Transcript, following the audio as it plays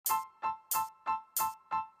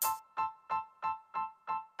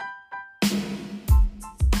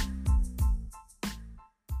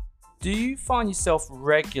Do you find yourself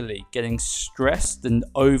regularly getting stressed and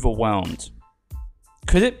overwhelmed?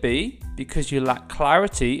 Could it be because you lack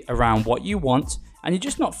clarity around what you want and you're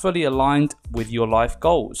just not fully aligned with your life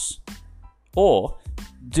goals? Or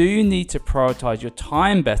do you need to prioritize your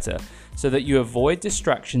time better so that you avoid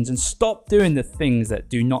distractions and stop doing the things that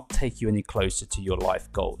do not take you any closer to your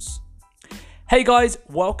life goals? Hey guys,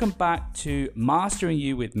 welcome back to Mastering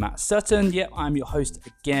You with Matt Sutton. Yeah, I'm your host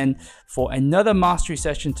again for another mastery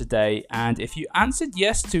session today. And if you answered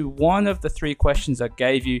yes to one of the three questions I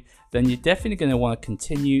gave you, then you're definitely going to want to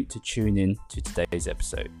continue to tune in to today's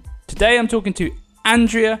episode. Today I'm talking to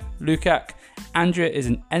Andrea Lukac. Andrea is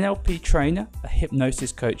an NLP trainer, a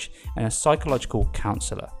hypnosis coach, and a psychological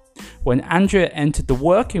counselor. When Andrea entered the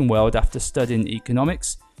working world after studying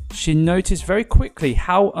economics, she noticed very quickly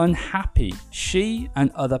how unhappy she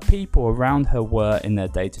and other people around her were in their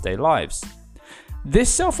day-to-day lives.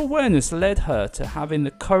 This self-awareness led her to having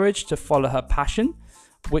the courage to follow her passion,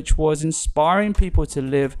 which was inspiring people to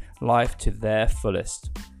live life to their fullest.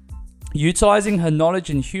 Utilizing her knowledge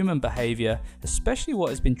in human behavior, especially what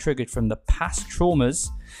has been triggered from the past traumas,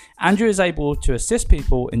 Andrea is able to assist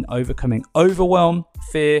people in overcoming overwhelm,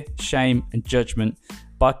 fear, shame, and judgment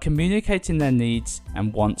by communicating their needs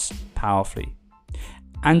and wants powerfully.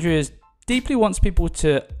 Andrea deeply wants people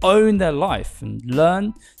to own their life and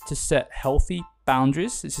learn to set healthy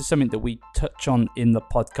boundaries. This is something that we touch on in the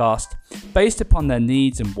podcast based upon their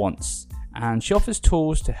needs and wants. And she offers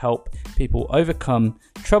tools to help people overcome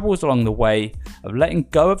troubles along the way of letting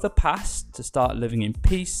go of the past to start living in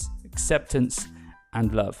peace, acceptance,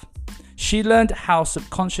 and love. She learned how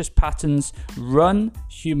subconscious patterns run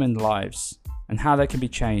human lives and how they can be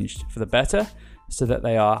changed for the better so that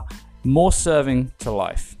they are more serving to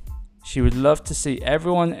life. She would love to see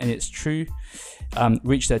everyone in its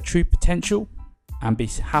reach their true potential and be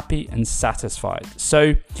happy and satisfied.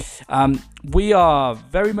 So we are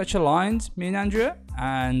very much aligned, me and Andrea,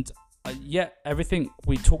 and yet everything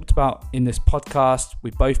we talked about in this podcast,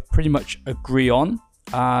 we both pretty much agree on.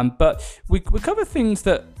 But we cover things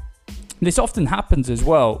that this often happens as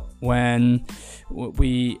well when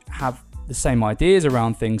we have the same ideas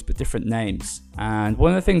around things but different names. And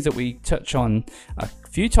one of the things that we touch on a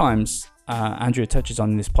few times, Andrea touches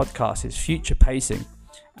on in this podcast, is future pacing,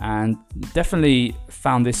 and definitely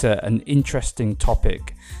found this an interesting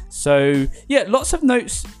topic. So yeah, lots of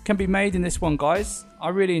notes can be made in this one, guys. I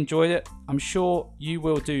really enjoyed it. I'm sure you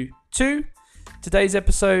will do too. Today's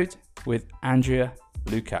episode with Andrea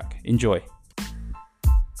Lukac. Enjoy.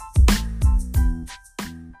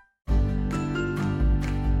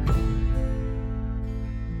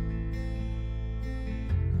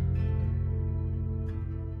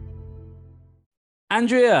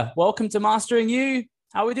 Andrea, welcome to Mastering You.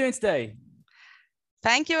 How are we doing today?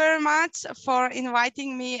 Thank you very much for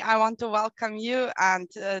inviting me. I want to welcome you and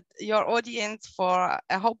your audience for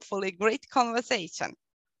a hopefully great conversation.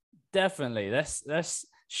 Definitely. Let's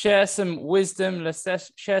share some wisdom. Let's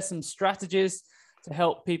share some strategies to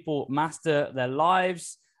help people master their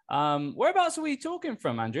lives. Whereabouts are we talking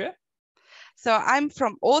from, Andrea? So I'm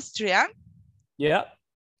from Austria. Yeah.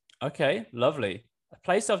 Okay, lovely. A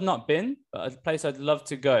place I've not been, but a place I'd love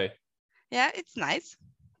to go. Yeah, it's nice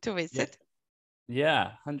to visit.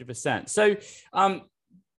 Yeah, 100%. So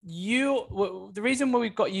the reason why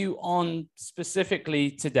we've got you on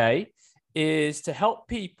specifically today is to help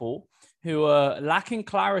people who are lacking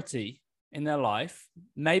clarity in their life,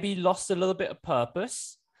 maybe lost a little bit of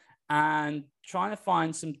purpose and trying to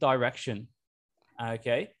find some direction.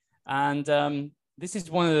 Okay. And this is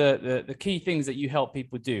one of the key things that you help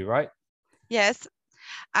people do, right? Yes.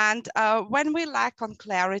 And when we lack on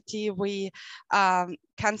clarity, we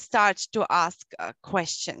can start to ask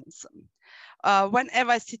questions.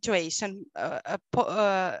 Whenever a situation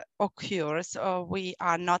occurs, we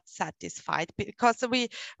are not satisfied because we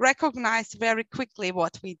recognize very quickly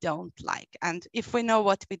what we don't like. And if we know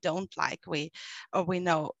what we don't like, we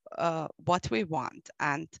know what we want.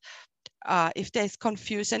 And if there's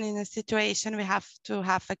confusion in a situation, we have to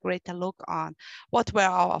have a greater look on what were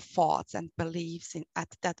our thoughts and beliefs at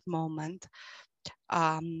that moment.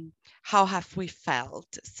 How have we felt?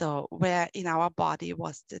 So where in our body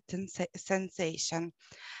was the sensation,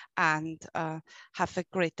 and have a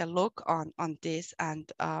greater look on this. And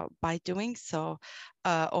by doing so,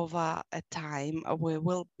 over a time, we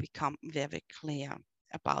will become very clear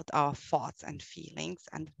about our thoughts and feelings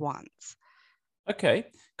and wants. Okay,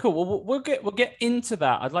 cool. Well, we'll get into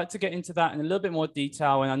that. I'd like to get into that in a little bit more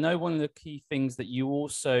detail. And I know one of the key things that you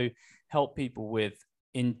also help people with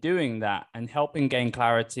in doing that and helping gain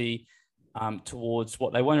clarity towards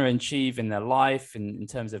what they want to achieve in their life in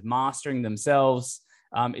terms of mastering themselves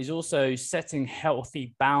is also setting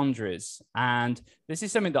healthy boundaries. And this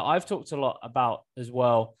is something that I've talked a lot about as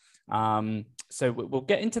well. So we'll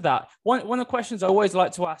get into that. One of the questions I always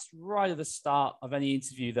like to ask right at the start of any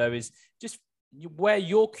interview, though, is just where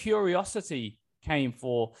your curiosity came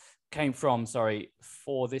from,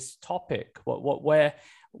 for this topic.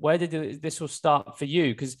 Where did this all start for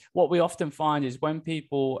you? Because what we often find is when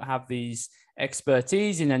people have these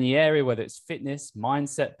expertise in any area, whether it's fitness,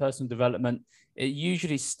 mindset, personal development, it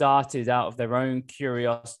usually started out of their own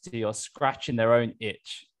curiosity or scratching their own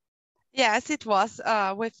itch. Yes, it was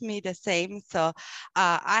with me the same. So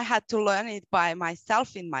I had to learn it by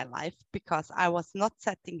myself in my life because I was not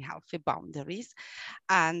setting healthy boundaries.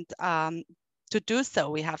 And to do so,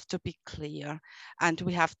 we have to be clear and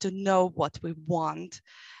we have to know what we want,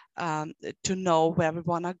 to know where we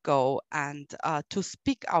want to go, and to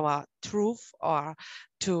speak our truth, or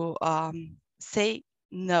to say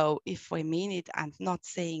no if we mean it, and not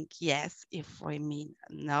saying yes if we mean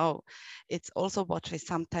no. It's also what we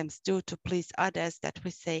sometimes do to please others, that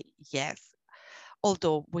we say yes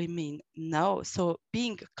although we mean no. So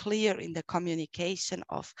being clear in the communication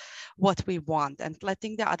of what we want and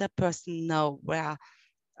letting the other person know where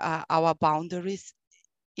our boundaries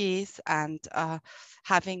is, and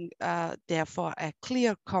having therefore a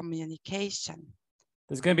clear communication.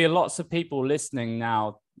 There's going to be lots of people listening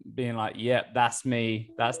now being like, yep, that's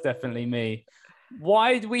me. That's definitely me.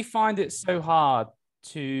 Why do we find it so hard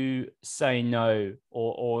to say no,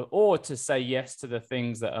 or to say yes to the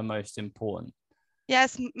things that are most important?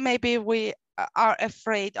 Yes, maybe we are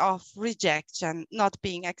afraid of rejection, not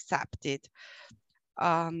being accepted,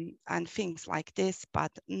 and things like this,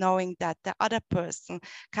 but knowing that the other person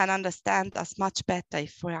can understand us much better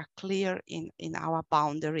if we are clear in our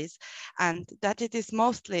boundaries, and that it is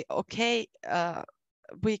mostly okay.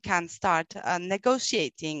 We can start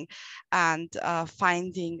negotiating and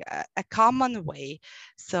finding a common way.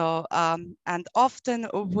 So, and often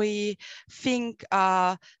we think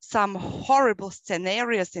some horrible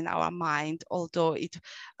scenarios in our mind, although it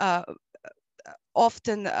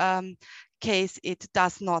often case it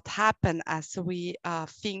does not happen as we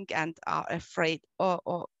think and are afraid,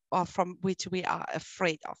 or from which we are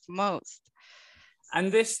afraid of most.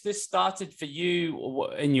 And this started for you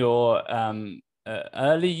in your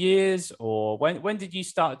early years, or when did you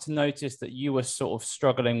start to notice that you were sort of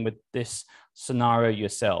struggling with this scenario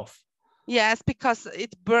yourself? Yes, because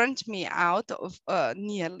it burned me out of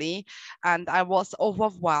nearly, and I was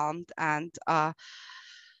overwhelmed, and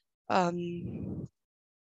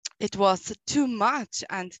it was too much,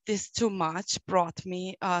 and this too much brought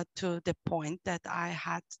me to the point that I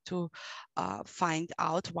had to find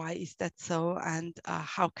out why is that so, and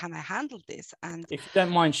how can I handle this. And if you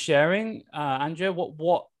don't mind sharing, Andrea,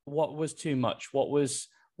 what was too much? What was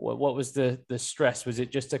the stress? Was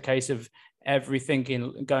it just a case of everything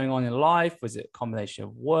going on in life? Was it a combination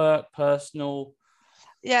of work, personal?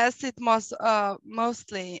 Yes, it was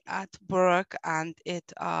mostly at work, and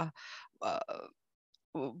it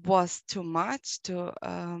was too much.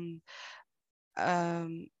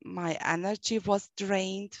 My energy was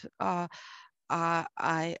drained.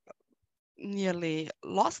 I nearly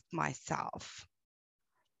lost myself,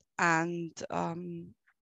 and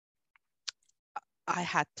I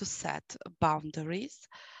had to set boundaries,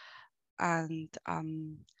 and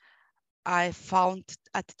I found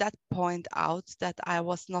at that point out that I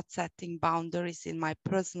was not setting boundaries in my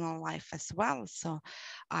personal life as well. So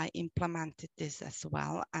I implemented this as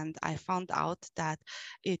well. And I found out that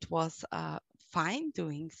it was fine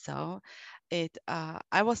doing so.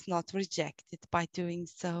 I was not rejected by doing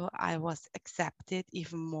so. I was accepted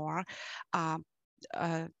even more.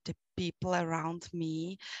 The people around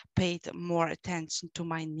me paid more attention to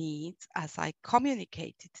my needs as I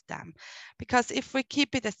communicated them. Because if we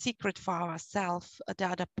keep it a secret for ourselves, the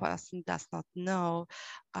other person does not know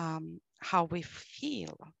how we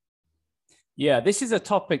feel. Yeah, this is a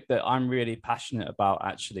topic that I'm really passionate about.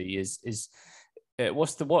 Actually, is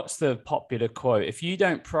what's the popular quote? If you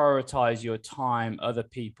don't prioritize your time, other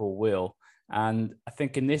people will. And I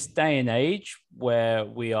think in this day and age where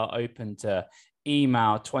we are open to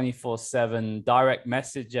email 24/7, direct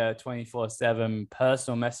messenger 24/7,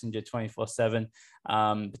 personal messenger 24/7,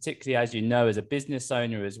 particularly as you know, as a business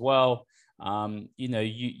owner as well,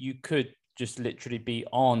 you could just literally be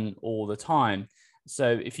on all the time. So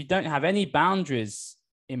if you don't have any boundaries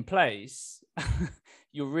in place,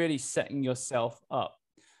 you're really setting yourself up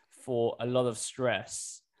for a lot of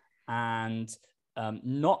stress and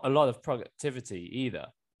not a lot of productivity either.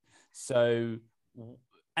 So,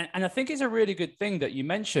 and I think it's a really good thing that you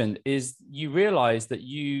mentioned is you realize that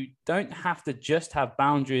you don't have to just have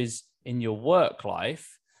boundaries in your work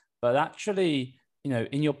life, but actually,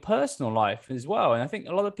 in your personal life as well. And I think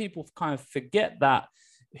a lot of people kind of forget that,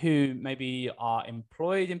 who maybe are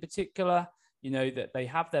employed in particular, that they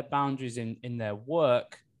have their boundaries in their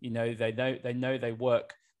work. They know they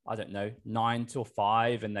work, I don't know, 9 till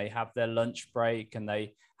 5, and they have their lunch break and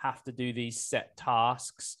they have to do these set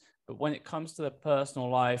tasks. But when it comes to the personal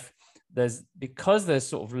life, because there's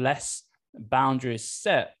sort of less boundaries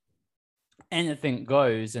set, anything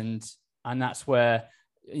goes, and that's where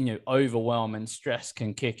overwhelm and stress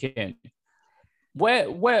can kick in.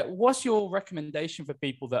 What's your recommendation for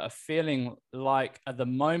people that are feeling like at the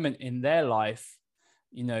moment in their life,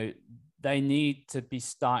 they need to be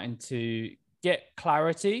starting to get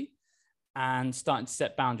clarity and starting to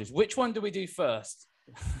set boundaries? Which one do we do first?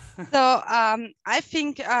 So I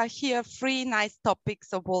think here 3 nice topics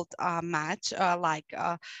would match, like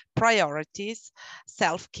priorities,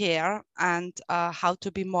 self-care, and how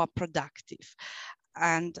to be more productive.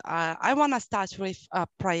 And I want to start with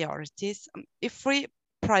priorities. If we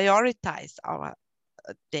prioritize our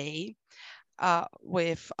day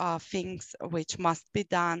with things which must be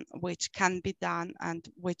done, which can be done, and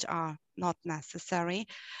which are not necessary,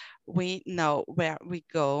 we know where we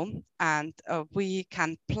go, and we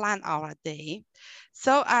can plan our day.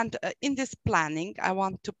 So, and in this planning, I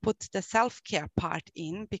want to put the self-care part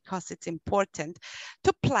in, because it's important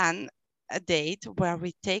to plan a date where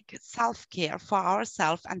we take self-care for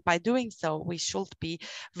ourselves, and by doing so, we should be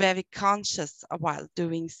very conscious while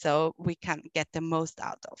doing so. We can get the most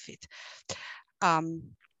out of it.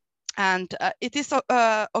 And it is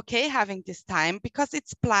okay having this time, because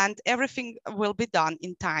it's planned, everything will be done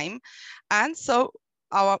in time. And so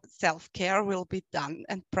our self-care will be done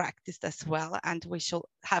and practiced as well. And we should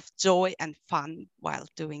have joy and fun while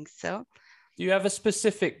doing so. Do you have a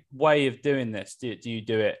specific way of doing this? Do you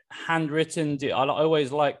do it handwritten? I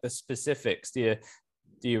always like the specifics. Do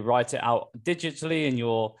you write it out digitally in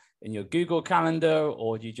your Google Calendar,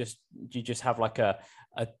 or do you just have like a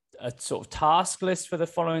sort of task list for the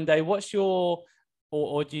following day? What's your,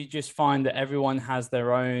 or do you just find that everyone has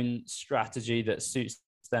their own strategy that suits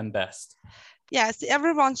them best? Yes,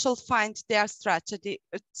 everyone should find their strategy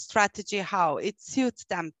how it suits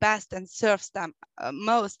them best and serves them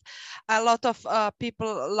most. A lot of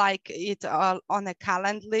people like it on a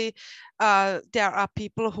calendar. There are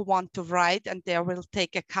people who want to write, and they will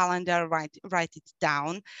take a calendar, write it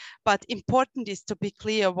down. But important is to be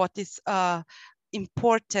clear what is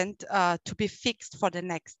important to be fixed for the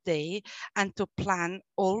next day, and to plan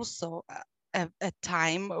also a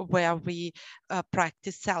time where we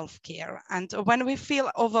practice self-care. And when we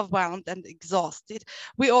feel overwhelmed and exhausted,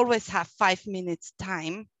 we always have 5 minutes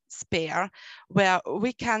time spare, where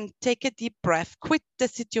we can take a deep breath, quit the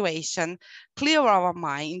situation, clear our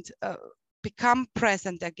mind, become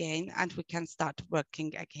present again, and we can start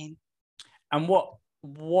working again. And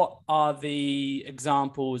what are the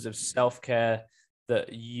examples of self-care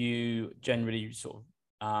that you generally sort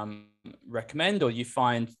of recommend, or you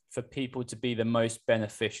find for people to be the most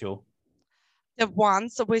beneficial? The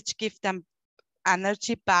ones which give them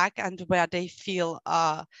energy back, and where they feel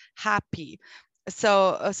happy.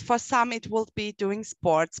 So for some, it will be doing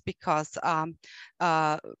sports, because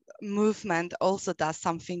movement also does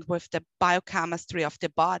something with the biochemistry of the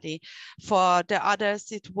body. For the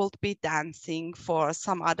others, it would be dancing. For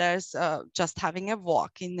some others, just having a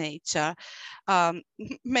walk in nature.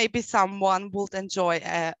 Maybe someone would enjoy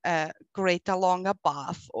a greater longer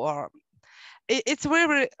bath, or it's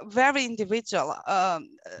very, very individual.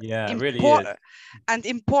 Yeah, it really is. And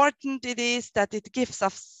important it is that it gives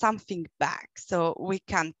us something back, so we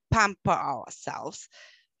can pamper ourselves.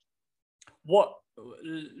 What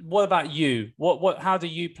about you? How do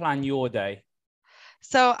you plan your day?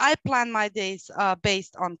 So I plan my days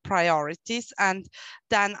based on priorities, and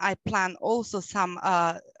then I plan also some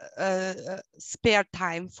spare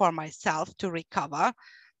time for myself to recover.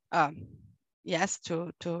 Yes,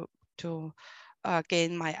 to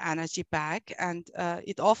gain my energy back. And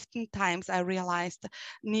it oftentimes, I realized,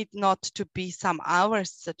 need not to be some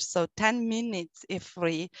hours. So 10 minutes if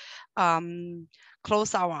we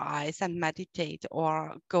close our eyes and meditate,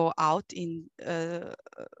 or go out in the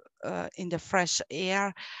fresh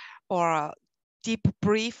air, or deep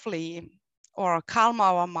briefly, or calm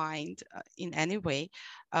our mind in any way,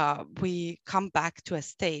 we come back to a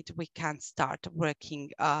state we can start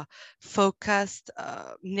working focused,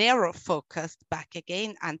 narrow focused back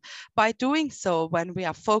again. And by doing so, when we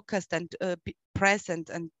are focused and be present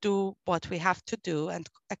and do what we have to do and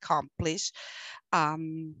accomplish,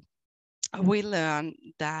 we learn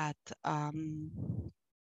that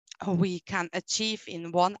we can achieve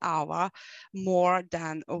in 1 hour more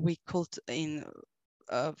than we could in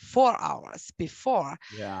 4 hours before.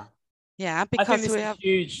 Yeah. Yeah, I think because this we is have.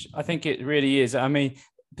 huge. I think it really is. I mean,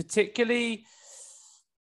 particularly,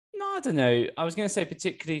 no, I don't know. I was going to say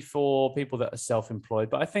particularly for people that are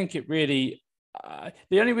self-employed, but I think it really,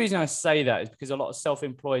 the only reason I say that is because a lot of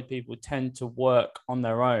self-employed people tend to work on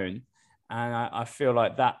their own. And I feel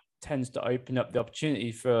like that tends to open up the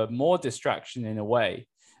opportunity for more distraction in a way.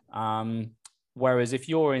 Whereas if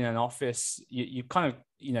you're in an office, you kind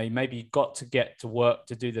of, maybe got to get to work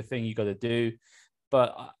to do the thing you got to do.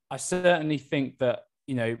 But I certainly think that,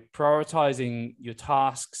 prioritizing your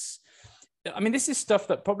tasks, I mean, this is stuff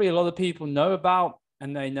that probably a lot of people know about,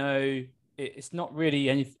 and they know it's not really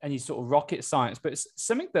any sort of rocket science, but it's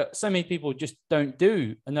something that so many people just don't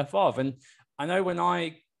do enough of. And I know when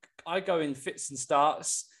I go in fits and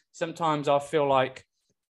starts, sometimes I feel like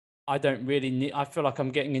I don't really need, I feel like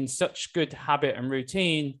I'm getting in such good habit and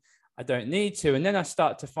routine, I don't need to. And then I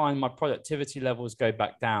start to find my productivity levels go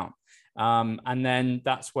back down. And then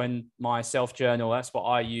that's when my self journal, that's what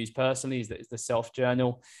I use personally, is the self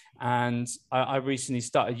journal. And I recently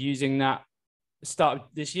started using that, started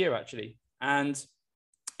this year actually. And,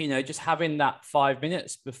 just having that 5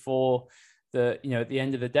 minutes before at the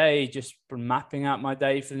end of the day, just mapping out my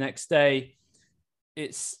day for the next day,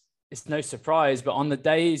 it's no surprise, but on the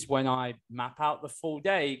days when I map out the full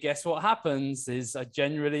day, guess what happens is I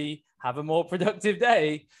generally have a more productive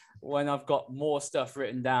day when I've got more stuff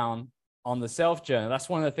written down on the self journal. That's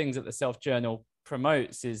one of the things that the self journal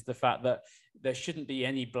promotes, is the fact that there shouldn't be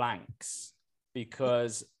any blanks,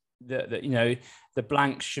 because the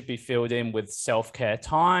blanks should be filled in with self-care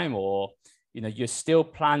time, or you're still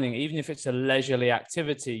planning, even if it's a leisurely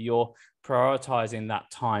activity, you're prioritizing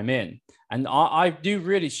that time in. And I do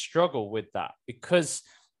really struggle with that, because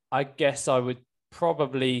I guess I would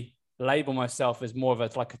probably label myself as more of a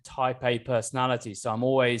type A personality. So I'm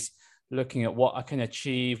always looking at what I can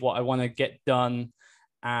achieve, what I want to get done.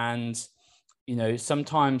 And,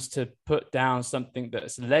 sometimes to put down something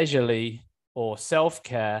that's leisurely or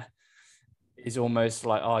self-care is almost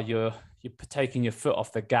like, oh, you're taking your foot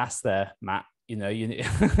off the gas there, Matt. Do you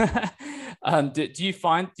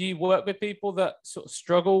work with people that sort of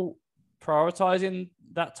struggle prioritizing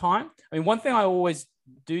that time? I mean, one thing I always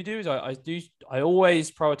do is I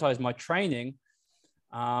always prioritize my training,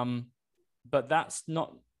 but that's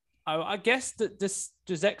not. I guess that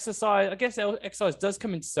does exercise. I guess exercise does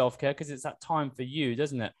come into self-care because it's that time for you,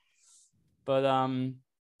 doesn't it?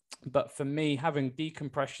 But for me, having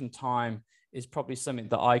decompression time is probably something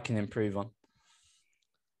that I can improve on.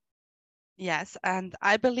 Yes, and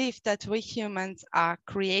I believe that we humans are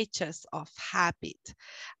creatures of habit.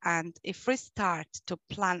 And if we start to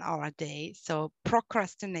plan our day, so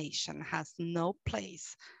procrastination has no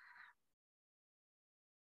place.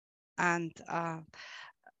 And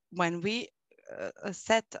when we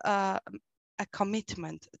set a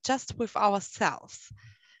commitment just with ourselves,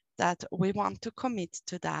 that we want to commit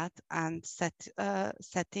to that, and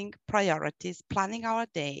setting priorities, planning our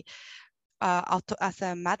day, as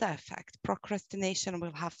a matter of fact, procrastination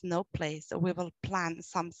will have no place. We will plan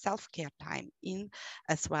some self-care time in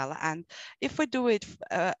as well. And if we do it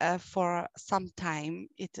for some time,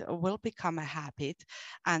 it will become a habit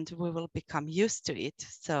and we will become used to it.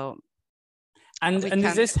 So, and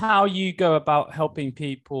is this how you go about helping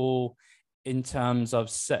people in terms of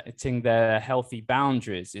setting their healthy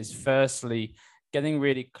boundaries? Is firstly getting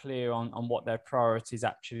really clear on what their priorities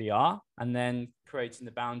actually are, and then creating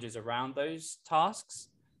the boundaries around those tasks,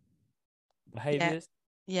 behaviors?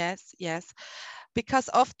 Yes. Because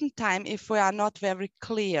oftentimes, if we are not very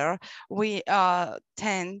clear, we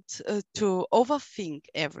tend to overthink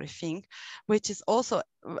everything, which is also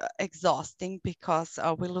exhausting, because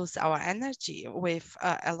we lose our energy with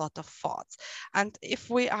a lot of thoughts. And if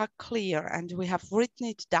we are clear and we have written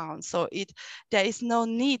it down, so there is no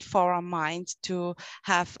need for our mind to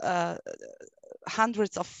have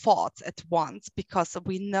hundreds of thoughts at once, because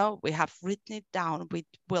we know we have written it down, we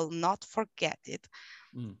will not forget it,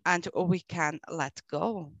 and we can let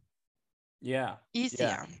go.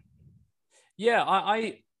 Easier.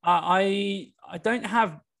 I don't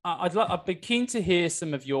have, I'd be keen to hear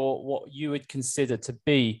some of what you would consider to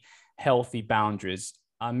be healthy boundaries.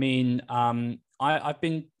 I mean, I've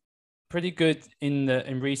been pretty good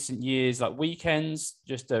in recent years, like weekends,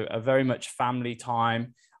 just a very much family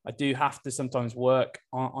time. I do have to sometimes work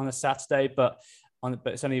on a Saturday, but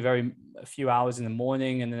it's only a few hours in the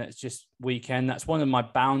morning, and then it's just weekend. That's one of my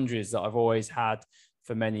boundaries that I've always had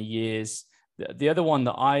for many years. The other one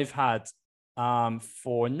that I've had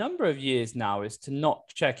for a number of years now is to not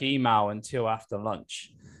check email until after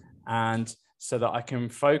lunch. and so that I can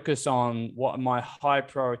focus on what are my high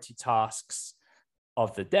priority tasks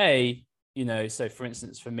of the day. So for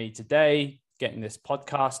instance, for me today, getting this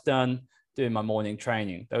podcast done, doing my morning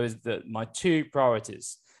training, those are my two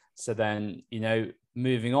priorities. So then,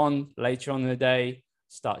 moving on later on in the day,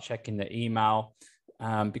 start checking the email,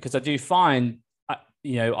 because I do find,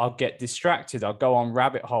 I'll get distracted. I'll go on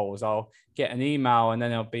rabbit holes. I'll get an email and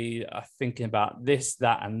then I'll be thinking about this,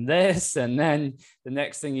 that, and this. And then the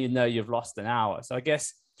next thing you know, you've lost an hour. So I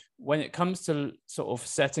guess when it comes to sort of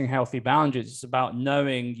setting healthy boundaries, it's about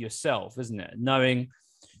knowing yourself, isn't it? Knowing,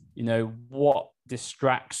 what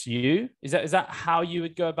distracts you. Is that how you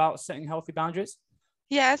would go about setting healthy boundaries?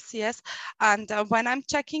 Yes. And when I'm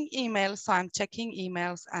checking emails, so I'm checking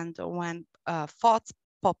emails, and when thoughts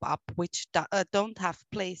pop up which don't have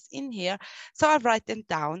place in here, so I write them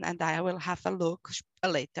down and I will have a look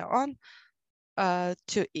later on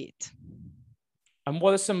to it. And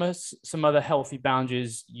what are some other healthy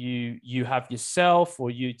boundaries you have yourself,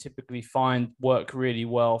 or you typically find work really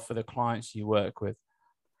well for the clients you work with?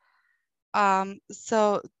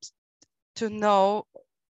 So to know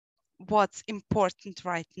what's important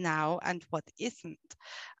right now and what isn't,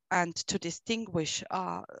 and to distinguish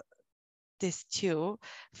these two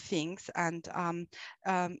things. And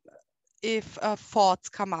if thoughts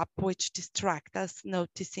come up which distract us,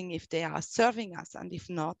 noticing if they are serving us, and if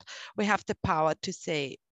not, we have the power to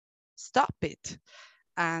say, stop it,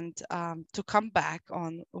 and to come back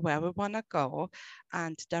on where we want to go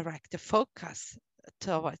and direct the focus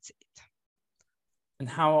towards it. And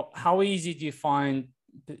how easy do you find,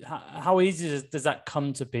 how easy does that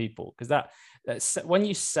come to people? Because that's when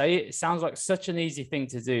you say it, it sounds like such an easy thing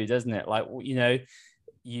to do, doesn't it? Like,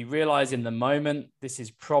 you realize in the moment, this is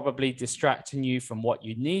probably distracting you from what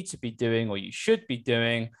you need to be doing or you should be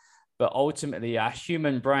doing. But ultimately, our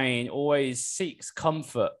human brain always seeks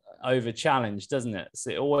comfort over challenge, doesn't it? So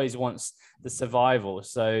it always wants the survival.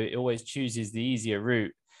 So it always chooses the easier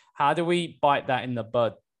route. How do we bite that in the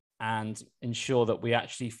bud and ensure that we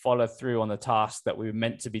actually follow through on the task that we were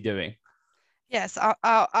meant to be doing? Yes,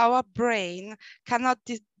 our brain cannot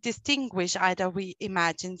distinguish either we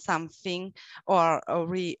imagine something or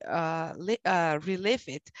relive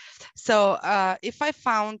it. So if I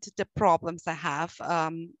found the problems I have,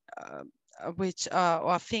 which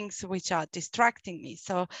or things which are distracting me,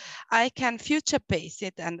 so I can future pace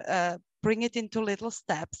it and bring it into little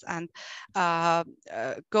steps and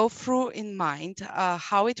go through in mind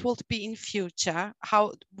how it will be in future,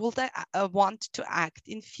 how would I want to act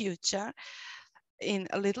in future, in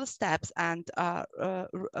little steps, and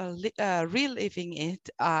reliving it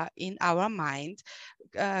in our mind,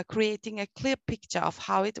 creating a clear picture of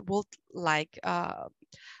how it would like,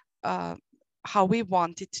 how we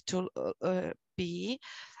want it to be.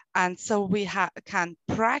 And so we can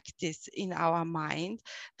practice in our mind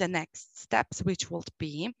the next steps, which will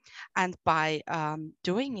be. And by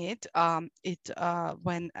doing it,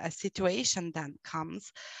 when a situation then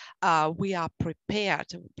comes, we are prepared,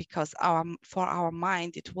 because for our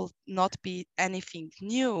mind, it will not be anything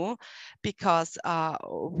new, because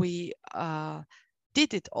we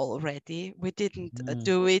did it already. We didn't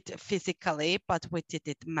do it physically, but we did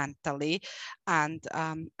it mentally. And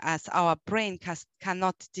as our brain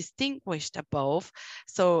cannot distinguish the both,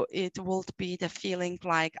 so it will be the feeling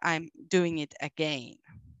like I'm doing it again.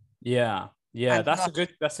 Yeah, that's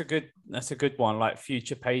a good one, like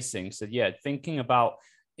future pacing. So yeah, thinking about,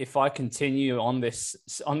 if I continue on this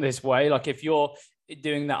way, like if you're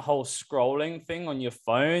doing that whole scrolling thing on your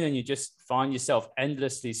phone and you just find yourself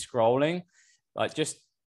endlessly scrolling, like just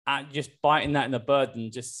biting that in the bud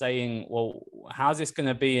and just saying, well, how's this going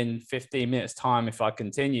to be in 15 minutes time if I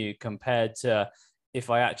continue, compared to if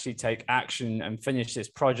I actually take action and finish this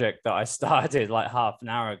project that I started like half an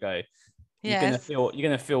hour ago. Yes. You're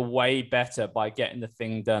gonna feel way better by getting the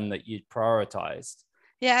thing done that you'd prioritized.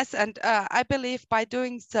 Yes, and I believe by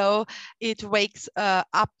doing so, it wakes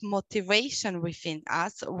up motivation within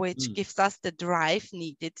us, which gives us the drive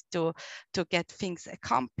needed to get things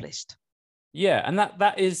accomplished. Yeah, and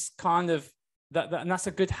that is kind of that and that's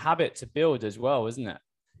a good habit to build as well, isn't it?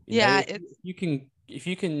 If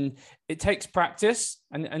you can, it takes practice,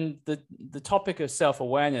 and the topic of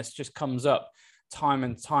self-awareness just comes up time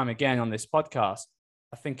and time again on this podcast.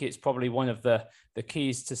 I think it's probably one of the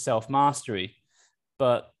keys to self-mastery,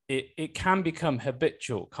 but it can become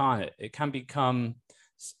habitual, can't it? It can become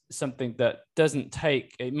something that doesn't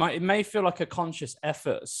take, it may feel like a conscious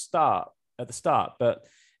effort at the start, but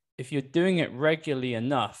if you're doing it regularly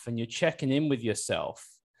enough and you're checking in with yourself,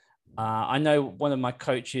 I know one of my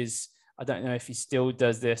coaches, I don't know if he still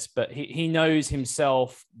does this, but he knows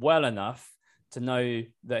himself well enough to know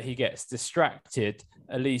that he gets distracted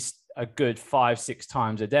at least a good 5-6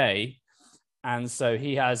 times a day. And so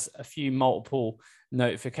he has a few multiple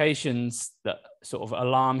notifications that sort of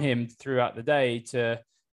alarm him throughout the day to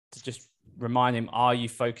just remind him, are you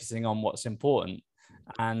focusing on what's important?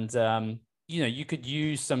 And you could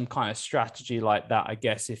use some kind of strategy like that, I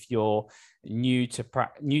guess, if you're new to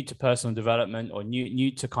personal development or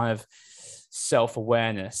new to kind of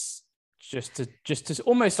self-awareness, just to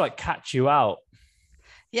almost like catch you out.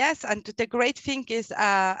 Yes, and the great thing is,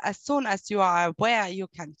 as soon as you are aware, you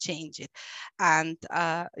can change it, and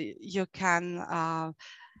you can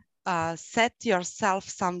set yourself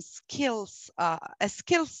some skills, a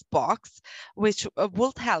skills box, which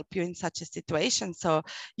will help you in such a situation. So,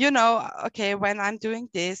 okay, when I'm doing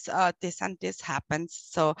this, this and this happens.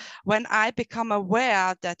 So when I become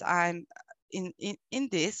aware that I'm in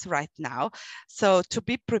this right now, so to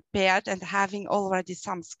be prepared and having already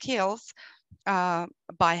some skills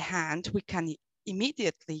by hand, we can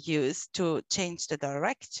immediately use to change the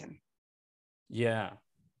direction. Yeah,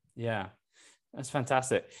 that's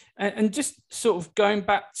fantastic. And just sort of going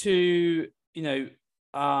back to the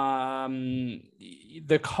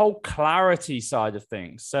whole clarity side of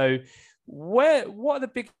things. So what are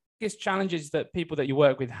the biggest challenges that people that you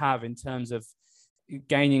work with have in terms of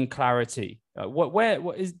gaining clarity?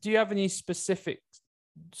 Do you have any specific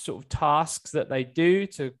sort of tasks that they do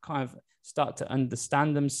to kind of start to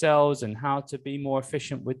understand themselves and how to be more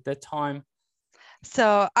efficient with their time?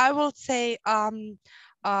 So I will say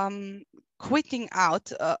quitting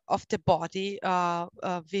out of the body,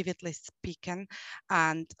 vividly speaking,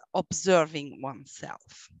 and observing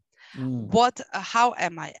oneself. How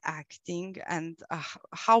am I acting, and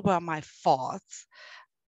how were my thoughts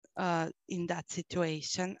in that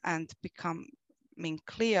situation, and becoming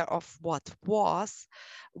clear of what was,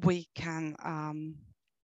 we can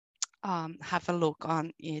have a look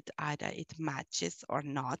on it, either it matches or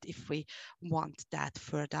not, if we want that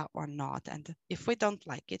further or not. And if we don't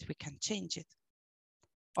like it, we can change it.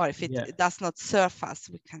 Or if it does not serve us,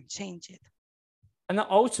 we can change it. And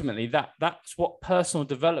ultimately, that's what personal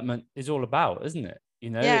development is all about, isn't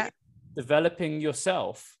it? Developing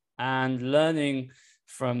yourself and learning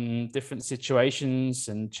from different situations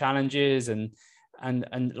and challenges, and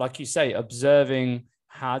like you say, observing,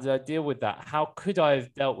 how did I deal with that? How could I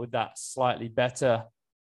have dealt with that slightly better?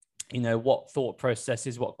 What thought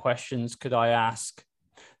processes, what questions could I ask?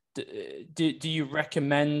 Do you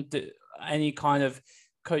recommend any kind of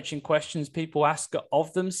coaching questions people ask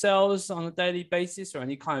of themselves on a daily basis, or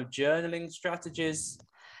any kind of journaling strategies?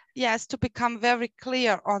 Yes, to become very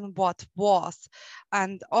clear on what was.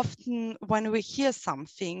 And often when we hear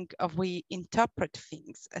something, we interpret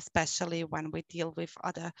things, especially when we deal with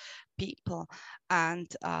other people.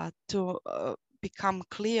 And to become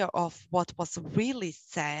clear of what was really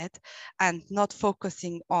said, and not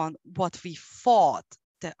focusing on what we thought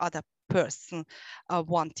the other person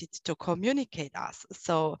wanted to communicate us.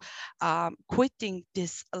 So quitting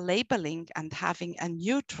this labeling and having a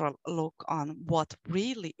neutral look on what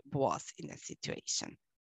really was in a situation.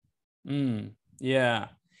 Yeah,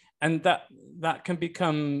 and that can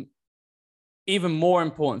become even more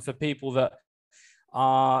important for people that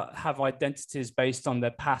have identities based on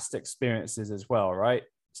their past experiences as well, right?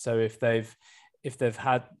 So if they've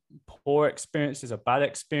had poor experiences or bad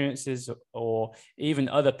experiences, or even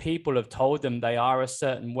other people have told them they are a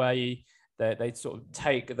certain way, they sort of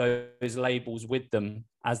take those labels with them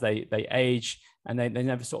as they age, and they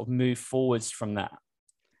never sort of move forwards from that.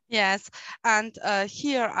 Yes, and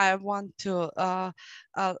here I want to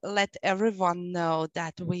let everyone know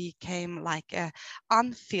that we came like an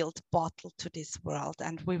unfilled bottle to this world,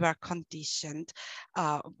 and we were conditioned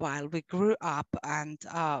while we grew up, and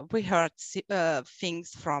we heard things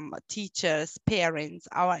from teachers, parents,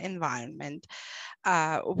 our environment.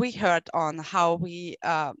 We heard on how we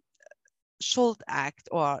should act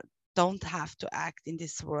or don't have to act in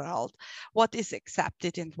this world, what is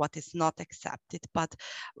accepted and what is not accepted. But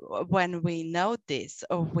when we know this,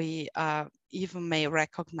 we even may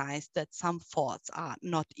recognize that some thoughts are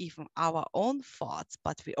not even our own thoughts,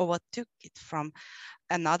 but we overtook it from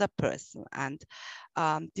another person. And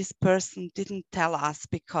this person didn't tell us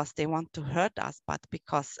because they want to hurt us, but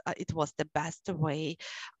because it was the best way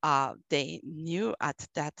they knew at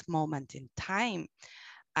that moment in time.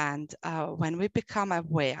 And when we become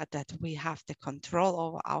aware that we have the control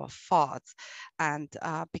over our thoughts, and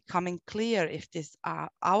becoming clear if these are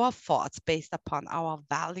our thoughts based upon our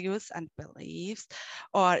values and beliefs,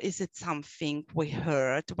 or is it something we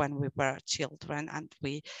heard when we were children and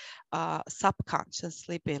we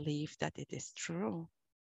subconsciously believe that it is true.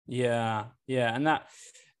 Yeah, and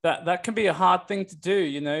that can be a hard thing to do,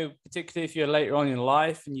 you know, particularly if you're later on in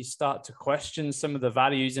life and you start to question some of the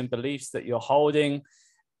values and beliefs that you're holding,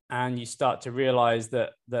 and you start to realize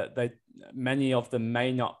that they, many of them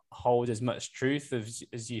may not hold as much truth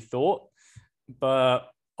as you thought. But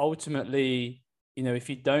ultimately, you know, if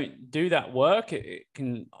you don't do that work, it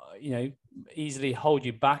can, you know, easily hold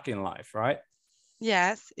you back in life, right?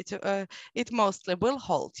 Yes, it mostly will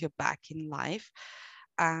hold you back in life,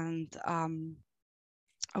 and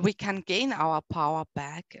we can gain our power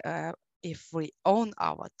back if we own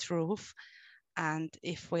our truth, and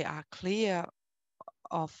if we are clear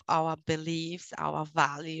of our beliefs, our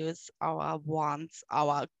values, our wants,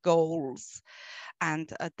 our goals,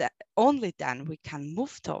 and that only then we can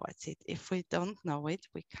move towards it. If we don't know it,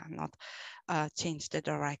 we cannot change the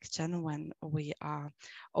direction when we are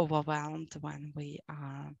overwhelmed, when we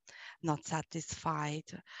are not satisfied.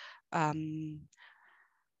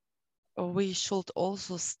 We should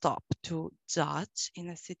also stop to judge in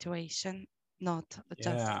a situation, not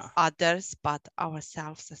just Yeah. others, but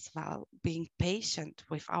ourselves as well, being patient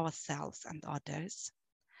with ourselves and others,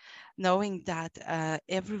 knowing that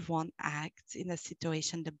everyone acts in a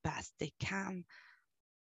situation the best they can.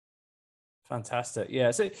 Fantastic.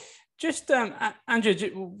 Yeah. So just, Andrew,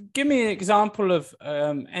 give me an example of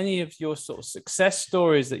any of your sort of success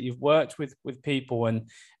stories that you've worked with people,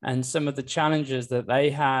 and some of the challenges that they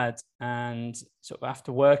had, and sort of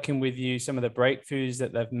after working with you, some of the breakthroughs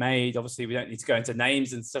that they've made. Obviously, we don't need to go into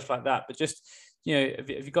names and stuff like that, but just, you know, have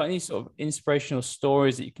you got any sort of inspirational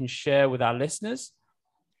stories that you can share with our listeners?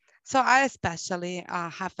 So I especially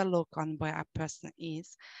have a look on where a person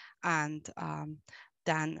is, and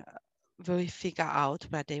then we figure out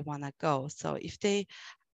where they want to go. So if they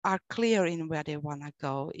are clear in where they want to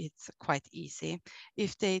go, it's quite easy.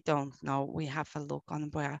 If they don't know, we have a look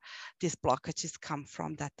on where these blockages come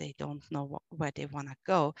from, that they don't know where they want to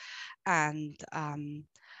go. And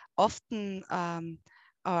often,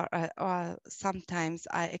 or sometimes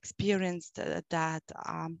I experienced that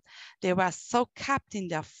they were so kept in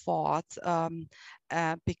their thoughts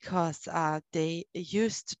because they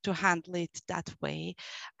used to handle it that way,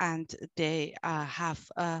 and they have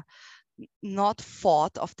not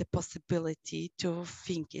thought of the possibility to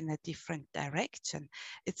think in a different direction.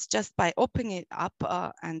 It's just by opening it up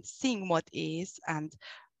and seeing what is, and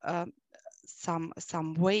um,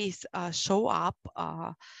 some ways show up,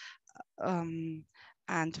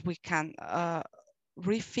 and we can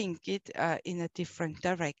rethink it in a different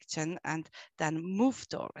direction and then move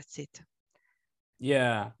towards it.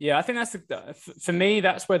 Yeah, yeah. I think that's for me.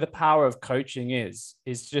 That's where the power of coaching is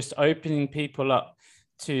just opening people up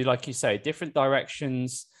to, like you say, different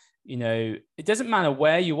directions. You know, it doesn't matter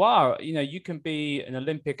where you are. You know, you can be an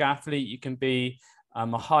Olympic athlete, you can be a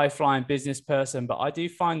high flying business person, but I do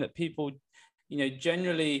find that people, you know,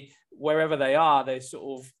 generally wherever they are, they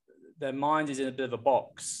sort of, their mind is in a bit of a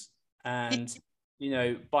box, and you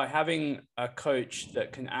know, by having a coach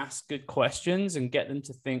that can ask good questions and get them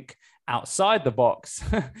to think outside the box,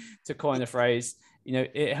 to coin a phrase, you know,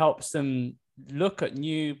 it helps them look at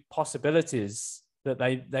new possibilities that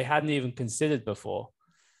they hadn't even considered before.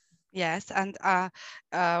 Yes, and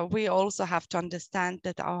we also have to understand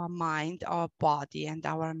that our mind, our body, and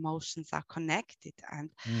our emotions are connected. And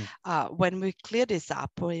when we clear this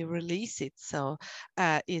up, we release it. So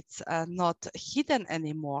it's not hidden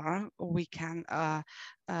anymore. We can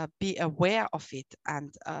be aware of it.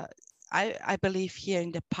 And I believe here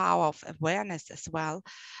in the power of awareness as well.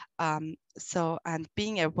 So, and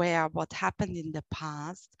being aware of what happened in the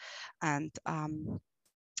past, and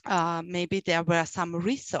maybe there were some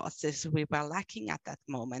resources we were lacking at that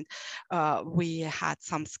moment. We had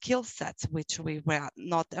some skill sets which we were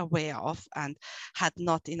not aware of and had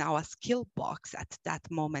not in our skill box at that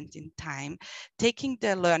moment in time. Taking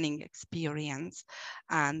the learning experience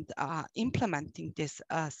and implementing these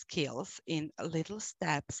skills in little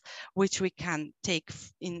steps, which we can take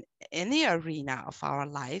in any arena of our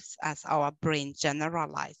lives as our brain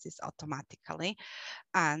generalizes automatically.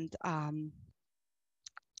 And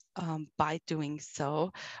by doing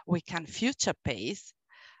so, we can future pace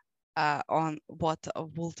on what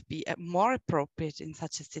would be more appropriate in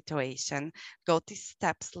such a situation, go these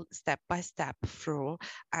steps step by step through,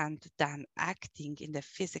 and then acting in the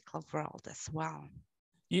physical world as well.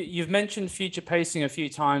 You've mentioned future pacing a few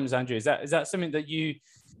times, Andrew. Is that something that you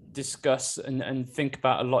discuss and think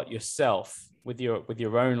about a lot yourself with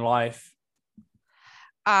your own life?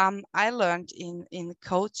 I learned in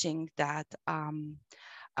coaching that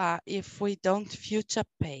if we don't future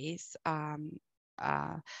pace,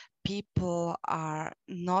 people are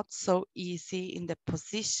not so easy in the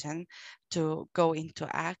position to go into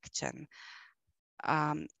action.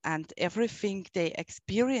 and everything they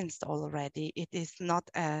experienced already, it is not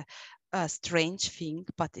a strange thing,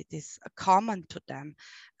 but it is common to them,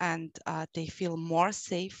 and they feel more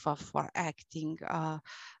safer for acting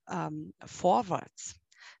forwards.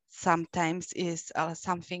 Sometimes is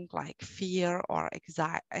something like fear or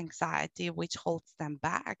anxiety which holds them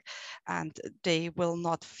back, and they will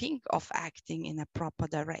not think of acting in a proper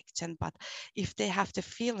direction. But if they have the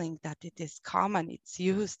feeling that it is common, it's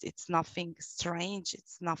used, it's nothing strange,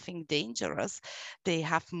 it's nothing dangerous, they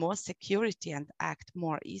have more security and act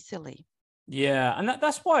more easily. Yeah, and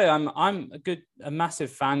that's why I'm a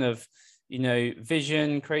massive fan of, you know,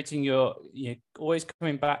 vision, creating your, you know, always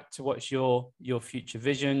coming back to what's your future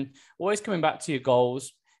vision, always coming back to your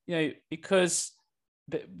goals, you know, because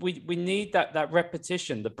we need that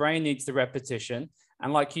repetition. The brain needs the repetition.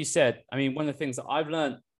 And like you said, I mean, one of the things that I've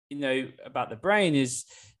learned, you know, about the brain is,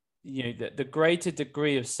 you know, the greater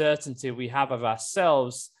degree of certainty we have of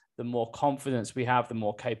ourselves, the more confidence we have, the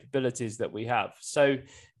more capabilities that we have. So,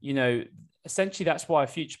 you know, essentially that's why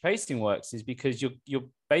future pacing works, is because you're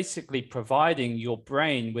basically providing your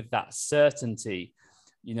brain with that certainty.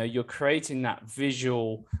 You know, you're creating that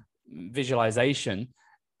visualization,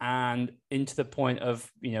 and into the point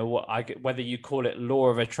of, you know, what I get, whether you call it law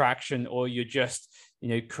of attraction or you're just, you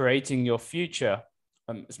know, creating your future.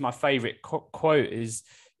 It's my favorite quote is,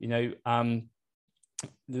 you know,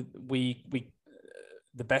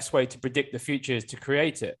 the best way to predict the future is to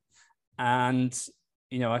create it. And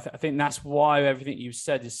you know, I think that's why everything you've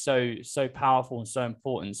said is so powerful and so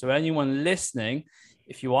important. So anyone listening,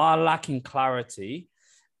 if you are lacking clarity,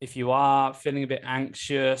 if you are feeling a bit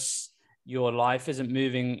anxious, your life isn't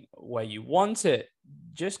moving where you want it,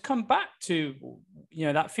 just come back to, you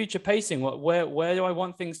know, that future pacing. Where do I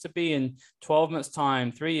want things to be in 12 months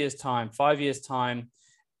time, 3 years time, 5 years time?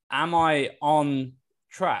 Am I on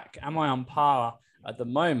track? Am I on par at the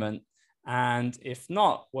moment? And if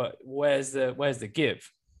not, where's the give?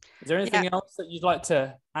 Is there anything else that you'd like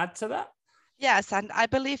to add to that? Yes, and I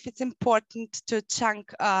believe it's important to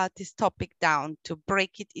chunk this topic down, to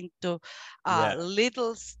break it into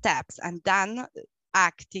little steps, and then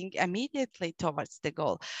acting immediately towards the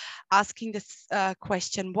goal. Asking this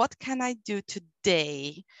question, what can I do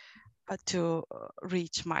today to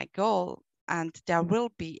reach my goal? And there will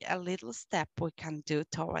be a little step we can do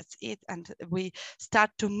towards it, and we start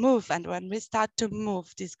to move. And when we start to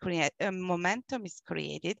move, this momentum is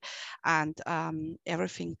created, and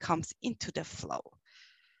everything comes into the flow.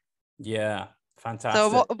 Yeah, fantastic.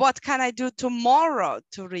 So what can I do tomorrow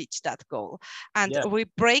to reach that goal? And we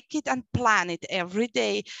break it and plan it every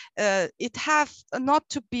day. It have not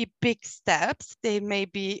to be big steps. They may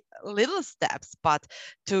be little steps, but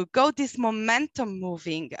to go this momentum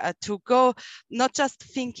moving, to go not just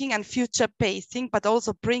thinking and future pacing, but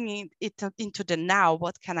also bringing it into the now.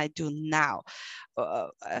 What can I do now?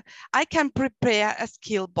 I can prepare a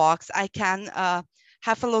skill box. I can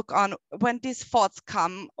have a look on when these thoughts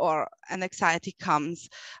come or an anxiety comes,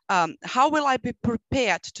 how will I be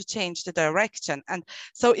prepared to change the direction? And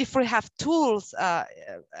so if we have tools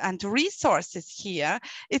and resources here,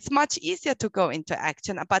 it's much easier to go into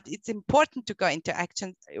action, but it's important to go into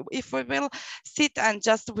action. If we will sit and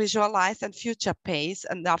just visualize and future pace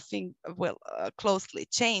and nothing will closely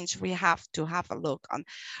change, we have to have a look on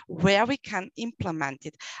where we can implement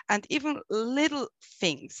it. And even little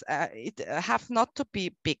things, it have not to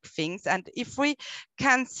be big things. And if we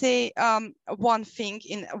can say one thing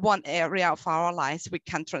in one area of our lives, we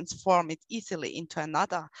can transform it easily into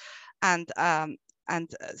another. And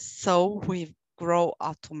so we grow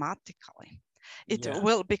automatically. It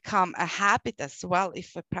will become a habit as well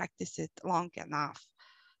if we practice it long enough.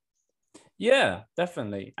 Yeah,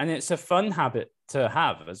 definitely. And it's a fun habit to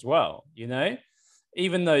have as well, you know,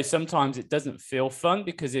 even though sometimes it doesn't feel fun,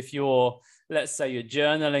 because if you're, let's say you're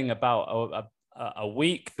journaling about a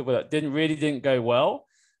week that didn't go well,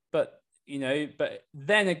 but you know, but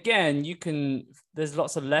then again, there's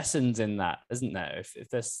lots of lessons in that, isn't there? If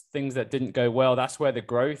there's things that didn't go well, that's where the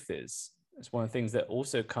growth is. It's one of the things that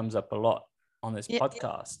also comes up a lot on this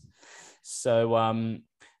podcast. So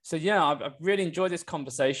yeah, I've really enjoyed this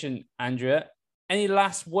conversation, Andrea. Any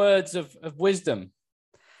last words of wisdom?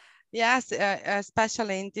 Yes,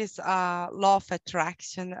 especially in this law of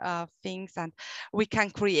attraction things, and we can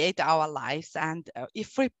create our lives. And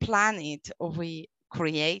if we plan it, we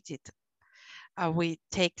create it. We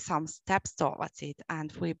take some steps towards it,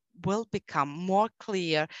 and we will become more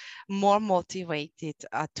clear, more motivated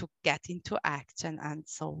to get into action. And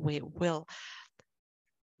so we will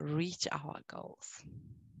reach our goals.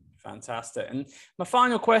 Fantastic. And my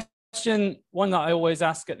final question, one that I always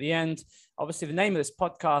ask at the end, obviously the name of this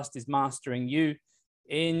podcast is Mastering You.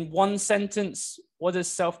 In one sentence, what does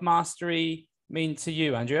self-mastery mean to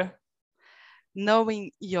you, Andrea?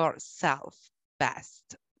 Knowing yourself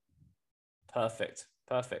best. Perfect.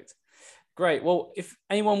 Perfect. Great. Well, if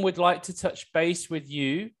anyone would like to touch base with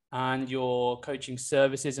you and your coaching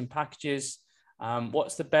services and packages,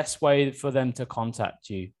 what's the best way for them to contact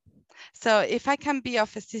you? So if I can be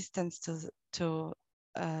of assistance to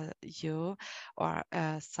you or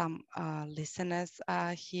some listeners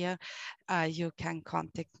here, you can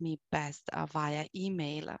contact me best via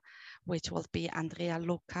email, which will be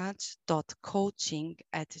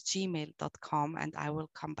andrealukac.coaching@gmail.com, and I will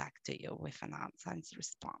come back to you with an answer and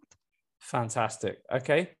respond. Fantastic.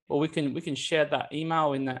 Okay. Well, we can share that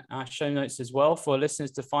email in our show notes as well for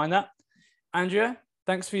listeners to find that. Andrea,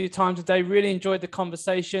 thanks for your time today. Really enjoyed the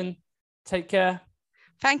conversation. Take care.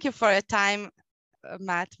 Thank you for your time,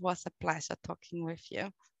 Matt. It was a pleasure talking with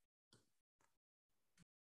you.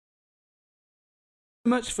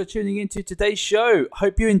 Much for tuning into today's show.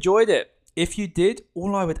 Hope you enjoyed it. If you did,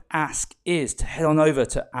 all I would ask is to head on over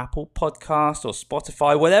to Apple Podcast or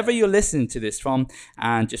Spotify, whatever you're listening to this from,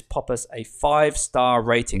 and just pop us a 5-star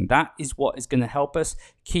rating. That is what is going to help us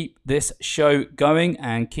keep this show going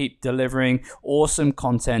and keep delivering awesome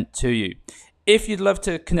content to you. If you'd love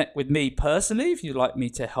to connect with me personally, if you'd like me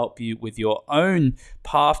to help you with your own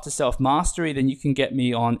path to self-mastery, then you can get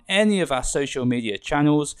me on any of our social media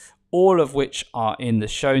channels, all of which are in the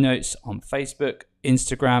show notes on Facebook,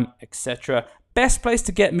 Instagram, etc. Best place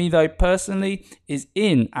to get me though personally is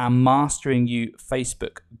in our Mastering You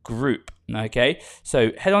Facebook group. Okay,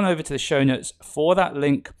 so head on over to the show notes for that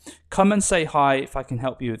link. Come and say hi if I can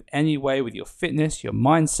help you with any way with your fitness, your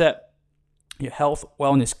mindset, your health,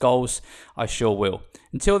 wellness goals. I sure will.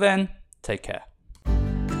 Until then, take care.